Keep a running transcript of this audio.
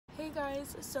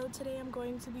Guys, so today I'm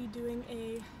going to be doing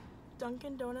a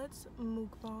Dunkin Donuts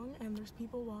mukbang, and there's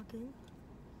people walking.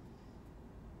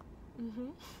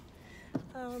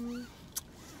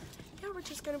 Yeah, we're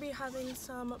just gonna be having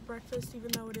some breakfast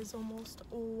even though it is almost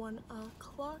 1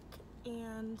 o'clock,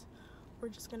 and we're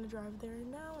just gonna drive there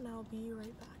now and I'll be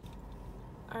right back.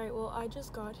 Alright, well, I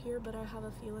just got here, but I have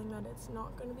a feeling that it's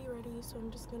not gonna be ready, so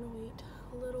I'm just gonna wait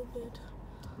a little bit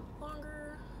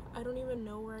longer. I don't even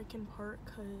know where I can park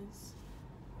because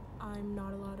I'm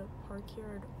not allowed to park here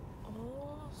at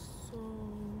all, so...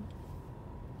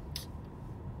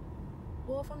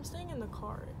 Well, if I'm staying in the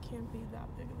car, it can't be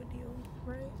that big of a deal,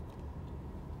 right?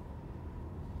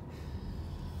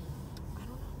 I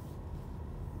don't know.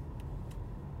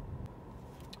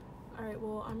 Alright,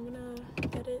 well, I'm gonna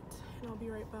edit and I'll be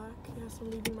right back. Yes,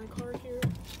 I'm leaving my car here.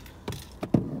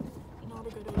 Not a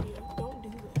good idea. Don't do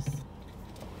this.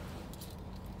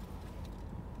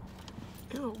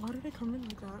 Ew, why did I come in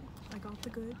like that? I got the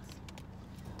goods.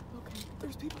 Okay,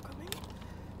 there's people coming.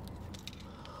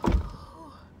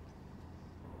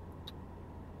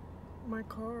 My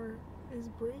car is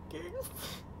braking.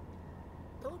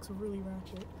 That looks really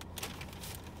ratchet.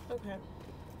 Okay.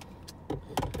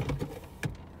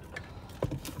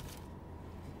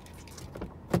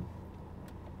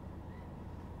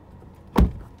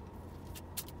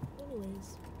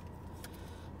 Anyways.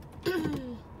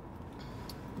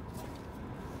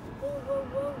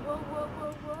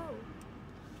 Whoa.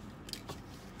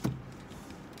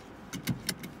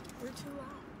 We're too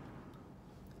loud.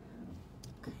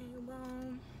 Okay,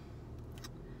 well,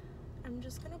 I'm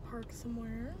just gonna park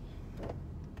somewhere.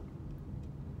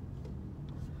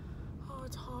 Oh,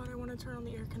 it's hot. I want to turn on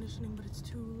the air conditioning, but it's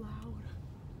too loud.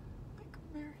 Like,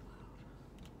 very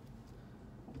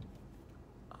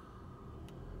loud.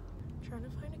 Trying to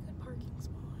find a good parking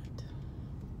spot.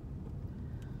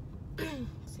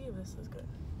 See if this is good.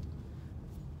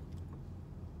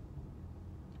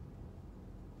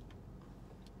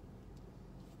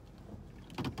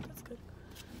 That's good.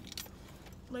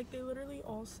 Like, they literally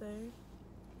all say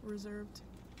reserved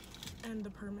and the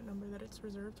permit number that it's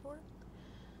reserved for.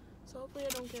 So hopefully I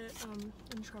don't get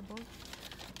in trouble.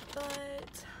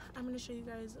 But I'm gonna show you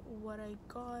guys what I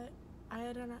got.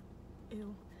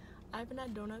 I've been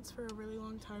at donuts for a really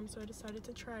long time, so I decided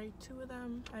to try 2 of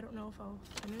them. I don't know if I'll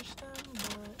finish them,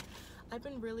 but I've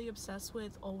been really obsessed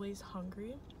with Always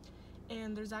Hungry.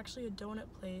 And there's actually a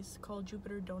donut place called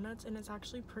Jupiter Donuts, and it's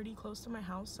actually pretty close to my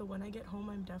house, so when I get home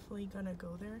I'm definitely gonna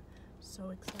go there. So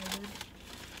excited.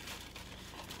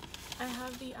 I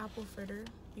have the apple fritter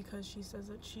because she says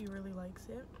that she really likes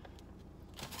it.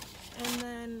 And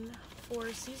then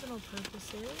for seasonal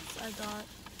purposes, I got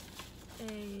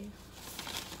a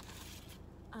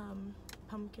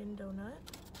pumpkin donut.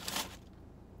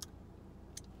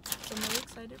 So I'm really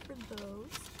excited for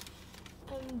those.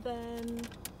 And then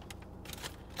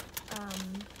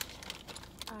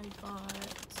I got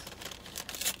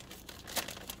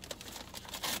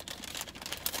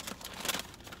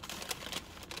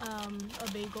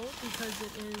a bagel because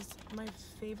it is my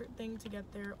favorite thing to get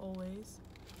there always.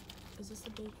 Is this a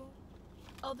bagel?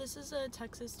 Oh, this is a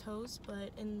Texas toast,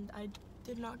 and I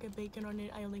did not get bacon on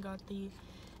it. I only got the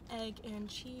egg and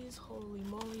cheese. Holy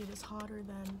moly, it is hotter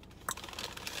than.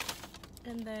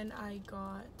 And then I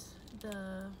got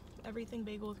the everything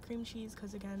bagel with cream cheese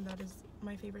because, again, that is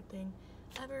my favorite thing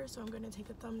ever. So I'm gonna take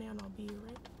a thumbnail and I'll be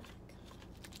right back.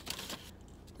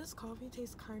 This coffee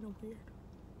tastes kind of weird,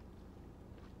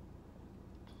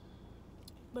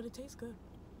 but it tastes good.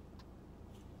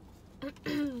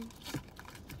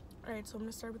 Alright, so I'm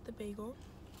gonna start with the bagel.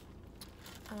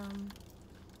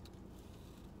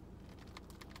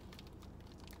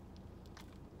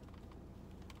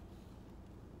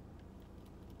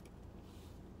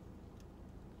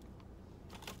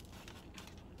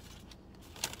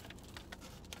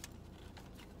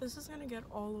 This is gonna get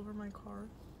all over my car.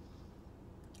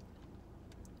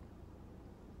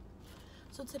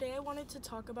 So today I wanted to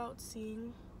talk about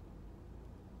seeing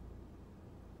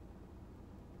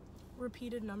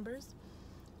repeated numbers.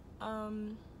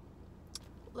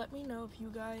 Let me know if you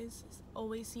guys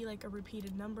always see like a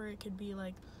repeated number. It could be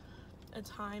like a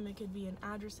time, it could be in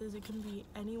addresses, it can be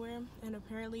anywhere, and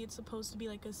apparently it's supposed to be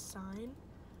like a sign.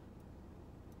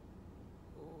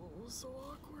 Oh, so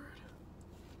awkward.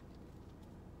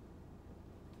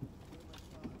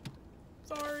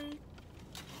 Sorry.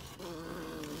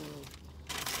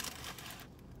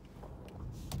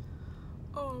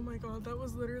 Oh my god, that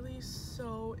was literally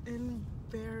so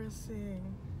embarrassing.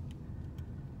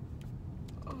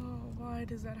 Oh, why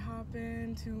does that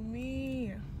happen to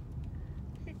me?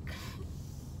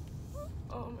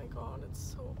 Oh my god, it's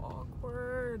so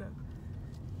awkward.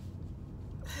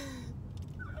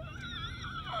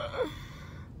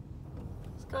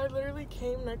 literally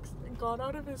got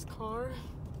out of his car,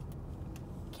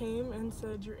 came and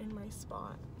said, "You're in my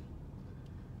spot."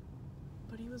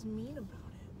 But he was mean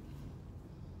about it.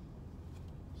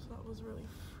 So that was really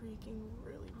freaking,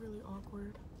 really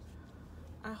awkward.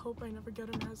 I hope I never get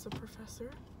him as a professor.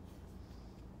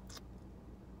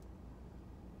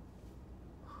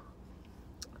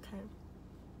 Okay.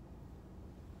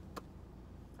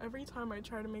 Every time I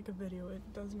try to make a video, it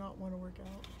does not want to work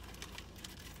out.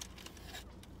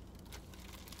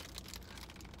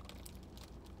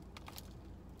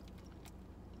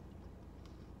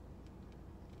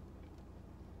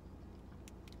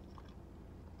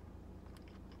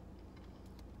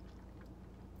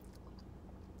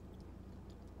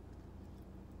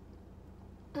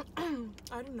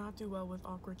 I do not do well with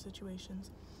awkward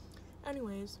situations.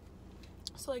 Anyways,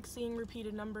 so like seeing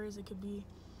repeated numbers, it could be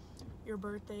your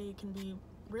birthday, it can be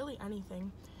really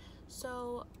anything.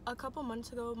 So a couple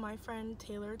months ago, my friend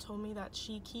Taylor told me that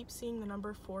she keeps seeing the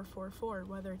number 444,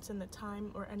 whether it's in the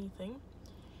time or anything.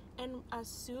 And as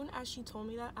soon as she told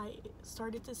me that, I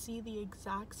started to see the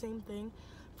exact same thing.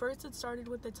 First it started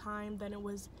with the time, then it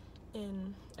was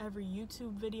in every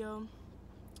YouTube video.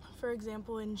 For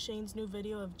example, in Shane's new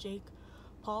video of Jake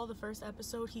Paul, the first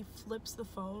episode, he flips the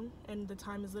phone and the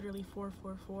time is literally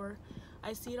 444.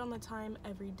 I see it on the time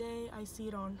every day. I see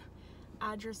it on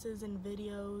addresses and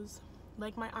videos.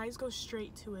 Like, my eyes go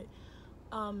straight to it.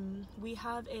 We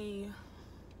have a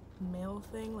mail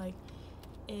thing, like,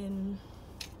 in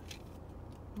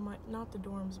not the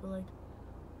dorms, but like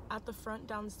at the front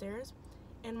downstairs,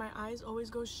 and my eyes always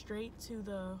go straight to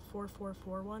the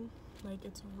 444 one. Like,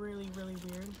 it's really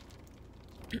weird.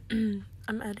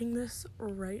 I'm editing this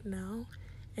right now,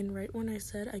 and right when I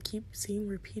said I keep seeing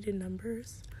repeated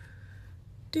numbers,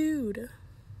 dude,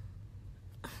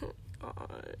 oh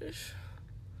gosh.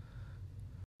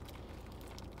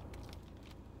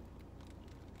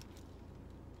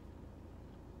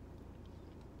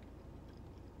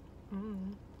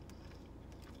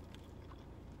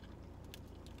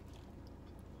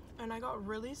 And I got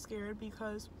really scared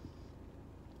because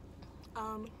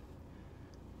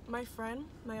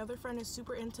my other friend is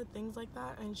super into things like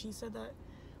that, and she said that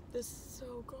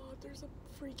God, there's a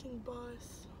freaking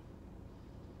bus.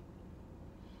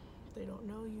 They don't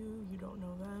know you, you don't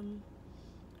know them.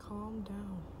 Calm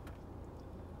down.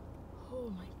 Oh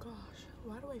my gosh,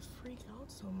 why do I freak out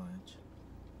so much?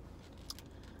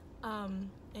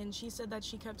 And she said that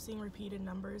she kept seeing repeated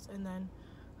numbers, and then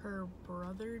her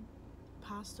brother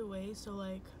passed away, so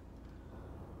like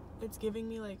it's giving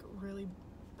me like really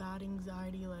bad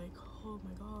anxiety, like, oh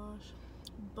my gosh.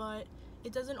 But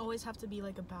it doesn't always have to be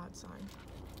like a bad sign.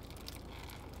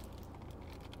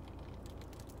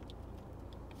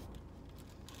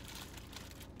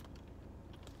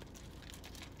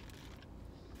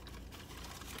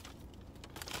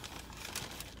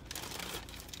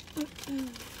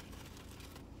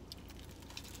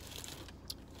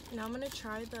 Now I'm gonna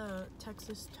try the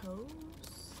Texas toast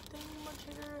thing much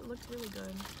bigger. It looks really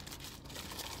good.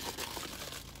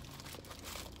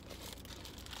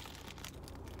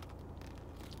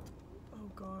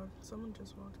 Oh god, someone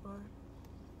just walked by.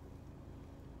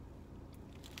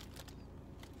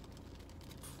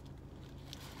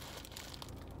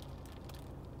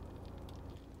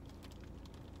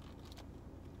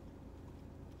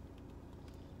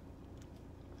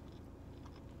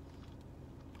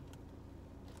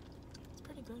 It's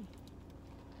pretty good.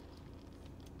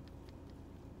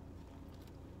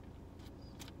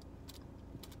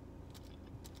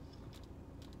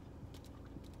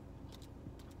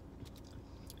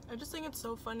 I just think it's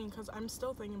so funny because I'm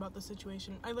still thinking about the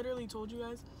situation. I literally told you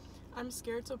guys I'm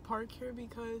scared to park here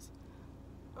because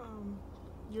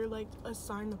you're like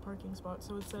assigned the parking spot.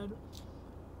 So it said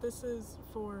this is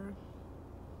for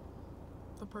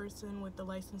the person with the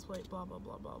license plate, blah blah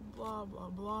blah blah blah blah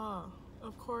blah.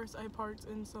 Of course I parked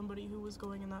in somebody who was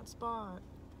going in that spot.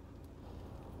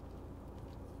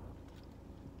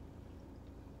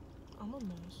 I'm a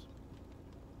mess.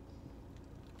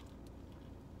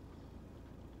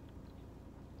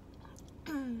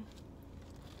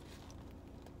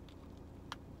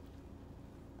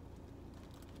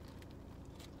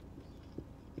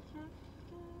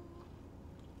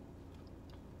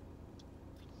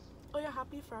 Oh yeah,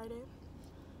 happy Friday.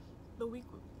 The week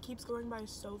keeps going by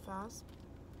so fast.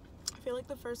 I feel like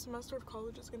the first semester of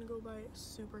college is gonna go by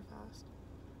super fast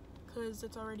because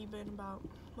it's already been about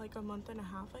like a month and a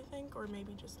half, I think, or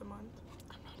maybe just a month.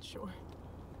 I'm not sure.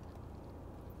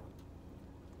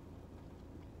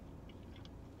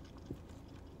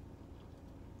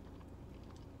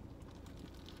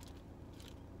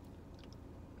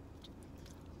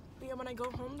 But yeah, when I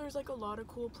go home, there's like a lot of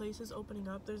cool places opening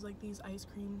up. There's like these ice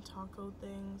cream taco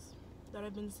things that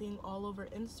I've been seeing all over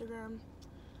Instagram.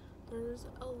 There's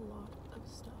a lot of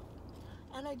stuff.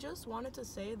 And I just wanted to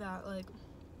say that, like,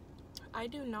 I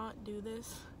do not do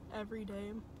this every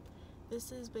day.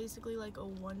 This is basically like a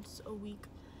once a week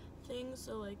thing,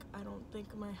 so like I don't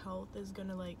think my health is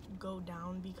gonna like go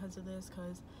down because of this,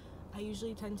 because I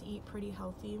usually tend to eat pretty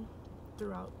healthy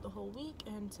throughout the whole week,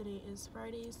 and today is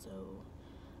Friday, so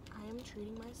I am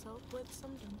treating myself with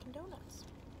some Dunkin' Donuts.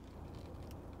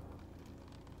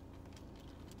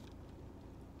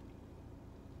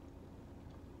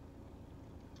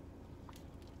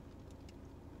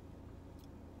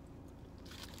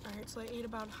 Alright, so I ate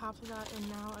about half of that, and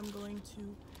now I'm going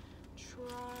to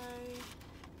try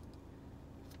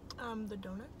the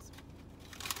donuts.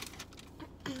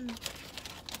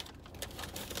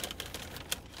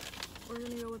 We're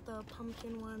gonna go with the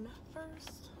pumpkin one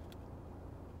first.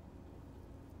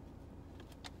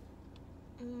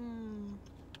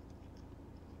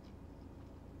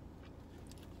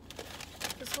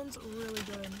 This one's really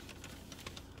good.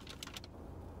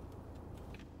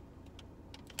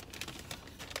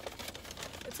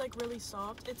 It's like really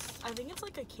soft. I think it's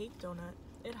like a cake donut.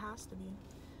 It has to be.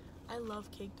 I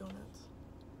love cake donuts.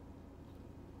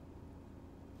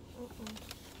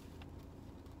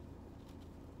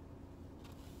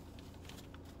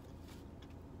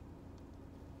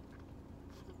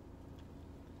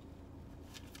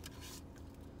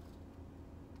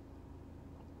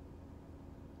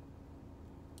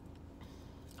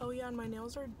 Oh yeah, and my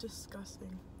nails are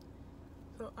disgusting.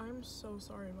 So I'm so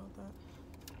sorry about that.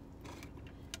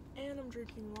 And I'm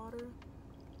drinking water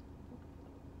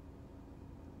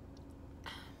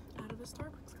out of a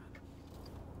Starbucks cup.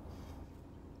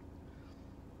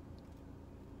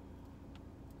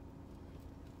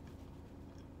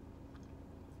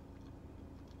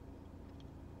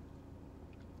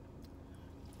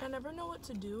 I never know what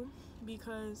to do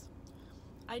because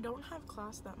I don't have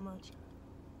class that much.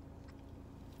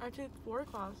 I take 4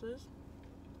 classes.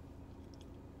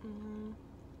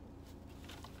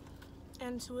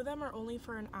 And 2 of them are only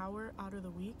for an hour out of the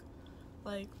week.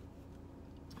 Like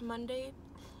Monday,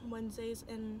 Wednesdays,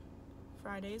 and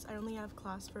Fridays, I only have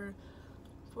class for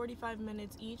 45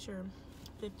 minutes each, or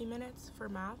 50 minutes for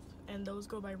math, and those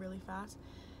go by really fast.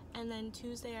 And then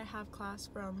Tuesday I have class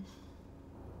from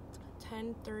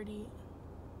 10:30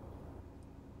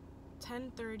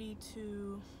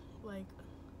 to like,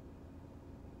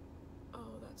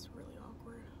 oh, that's really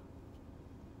awkward.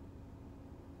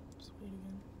 Just wait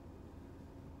again.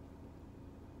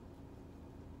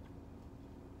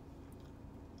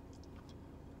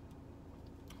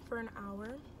 For an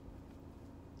hour.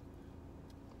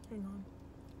 Hang on.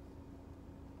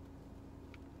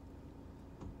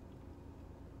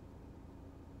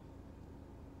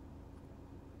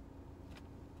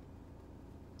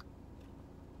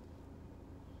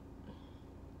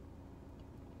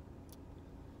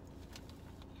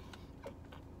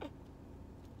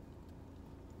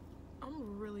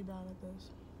 I'm really bad at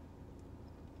this.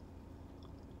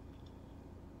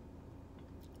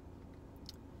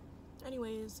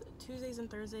 Anyways, Tuesdays and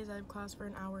Thursdays I have class for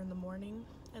an hour in the morning,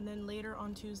 and then later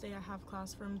on Tuesday I have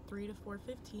class from 3 to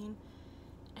 4:15,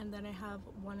 and then I have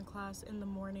one class in the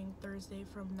morning Thursday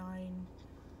from 9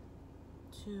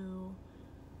 to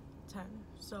 10.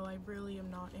 So I really am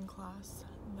not in class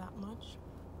that much.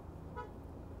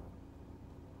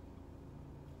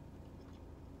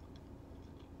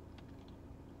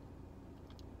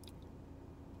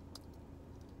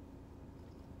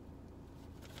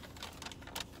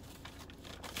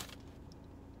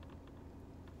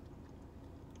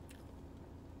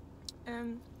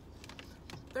 And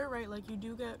they're right, like, you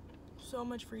do get so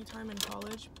much free time in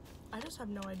college. I just have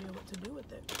no idea what to do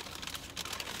with it.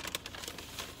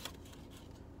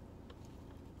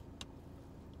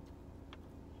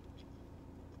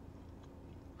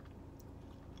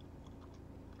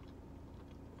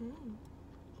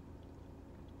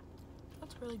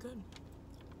 That's really good.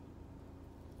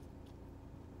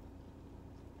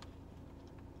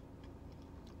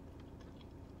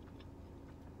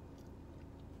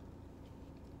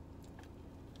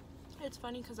 It's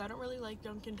funny because I don't really like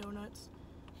Dunkin' donuts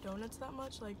that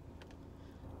much. Like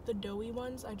the doughy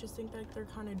ones, I just think that they're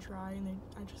kind of dry, and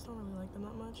I just don't really like them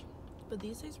that much. But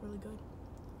these taste really good.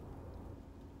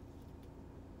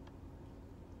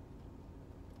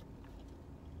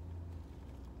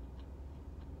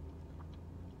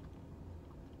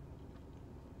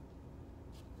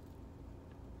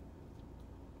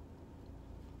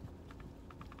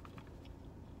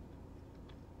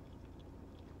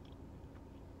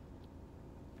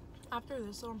 After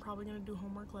this, though, I'm probably gonna do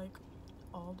homework like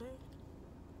all day.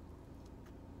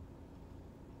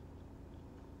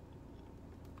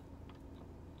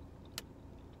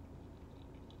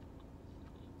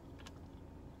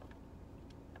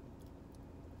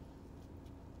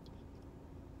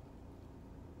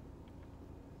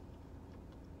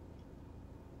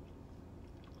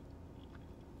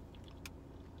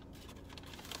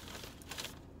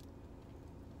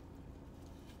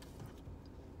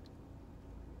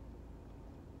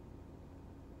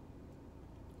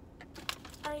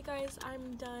 Alright guys,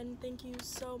 I'm done. Thank you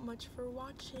so much for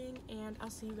watching, and I'll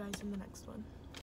see you guys in the next one.